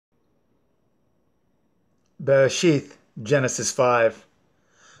Bereshith, Genesis 5.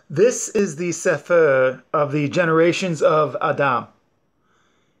 This is the Sefer of the generations of Adam,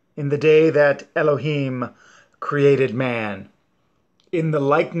 in the day that Elohim created man. In the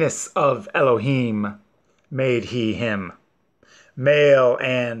likeness of Elohim made he him. Male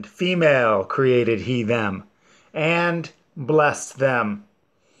and female created he them, and blessed them,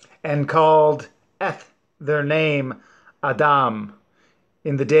 and called their name Adam,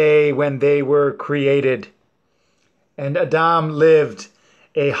 in the day when they were created. And Adam lived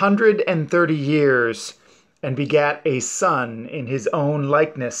 130 years, and begat a son in his own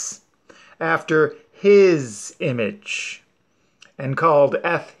likeness, after his image, and called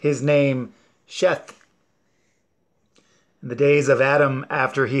his name Sheth. And the days of Adam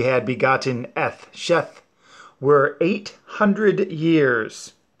after he had begotten Sheth were 800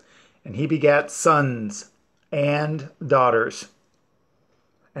 years, and he begat sons and daughters.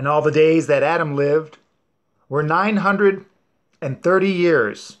 And all the days that Adam lived were 930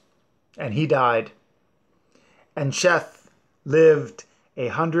 years, and he died. And Sheth lived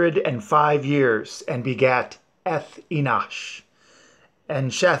 105 years, and begat Enosh.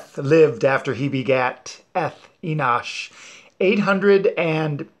 And Sheth lived after he begat Enosh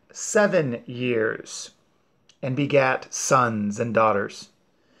 807 years, and begat sons and daughters.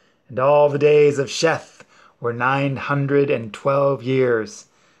 And all the days of Sheth were 912 years,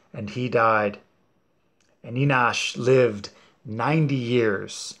 and he died. And Enosh lived 90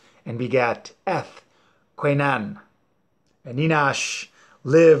 years, and begat Quenan. And Enosh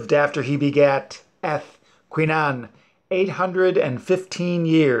lived after he begat Quenan 815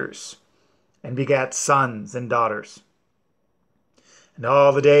 years, and begat sons and daughters. And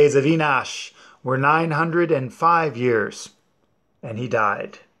all the days of Enosh were 905 years, and he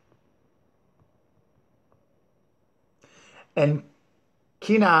died. And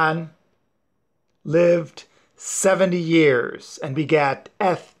Kenan lived 70 years, and begat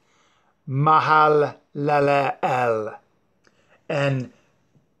Mahalaleel. And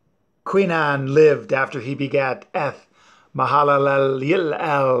Quenan lived after he begat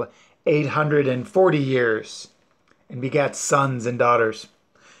Mahalaleel 840 years, and begat sons and daughters.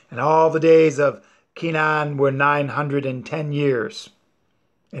 And all the days of Kenan were 910 years,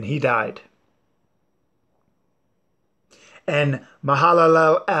 and he died. And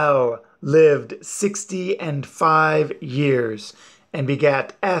Mahalaleel lived 65 years, and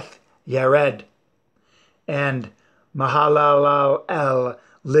begat Yared. And Mahalaleel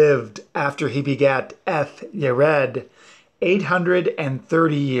lived after he begat Yared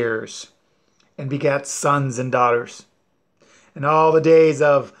 830 years, and begat sons and daughters. And all the days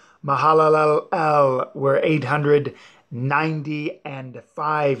of Mahalaleel were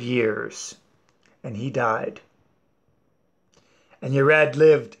 895 years, and he died. And Yared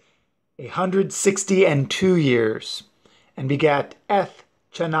lived 162 years, and begat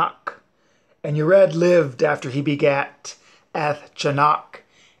Chanakh. And Yared lived after he begat Chanakh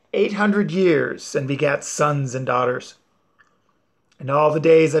 800 years, and begat sons and daughters. And all the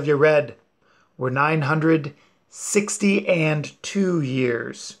days of Yared were 962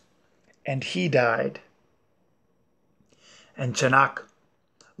 years, and he died. And Chanakh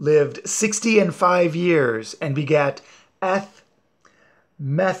lived 65 years, and begat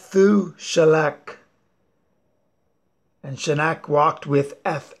Methushelach. And Chanakh walked with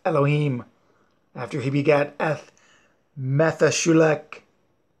Elohim after he begat Methushelach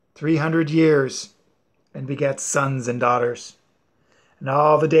 300 years, and begat sons and daughters. And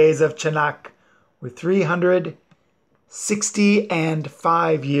all the days of Chanakh were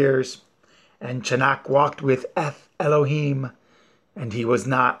 365 years, and Chanakh walked with Elohim, and he was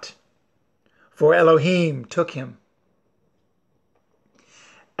not, for Elohim took him.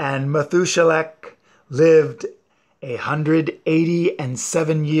 And Methushelach lived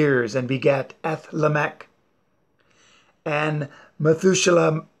 187 years, and begat Lamech. And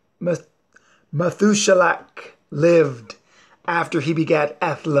Methushelach lived after he begat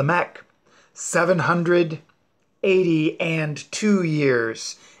Lamech 782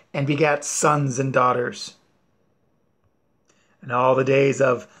 years, and begat sons and daughters. And all the days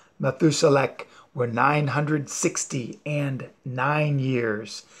of Methushelach were 969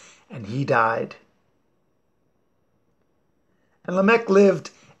 years, and he died. And Lamech lived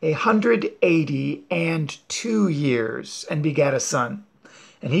 182 years, and begat a son.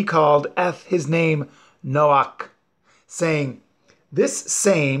 And he called his name Noach, saying, This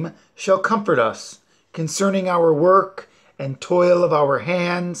same shall comfort us concerning our work and toil of our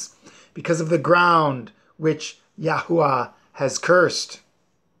hands, because of the ground which Yahuwah has cursed.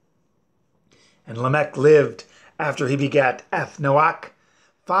 And Lamech lived after he begat Noach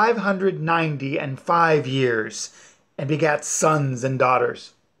 595 years, and begat sons and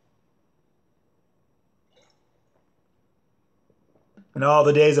daughters. And all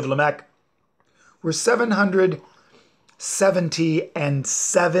the days of Lamech were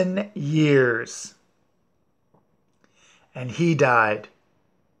 777 years. And he died.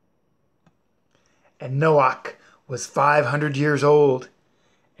 And Noach was 500 years old.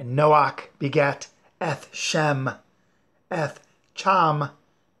 And Noach begat Shem, Cham,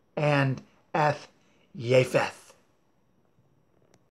 and Japheth.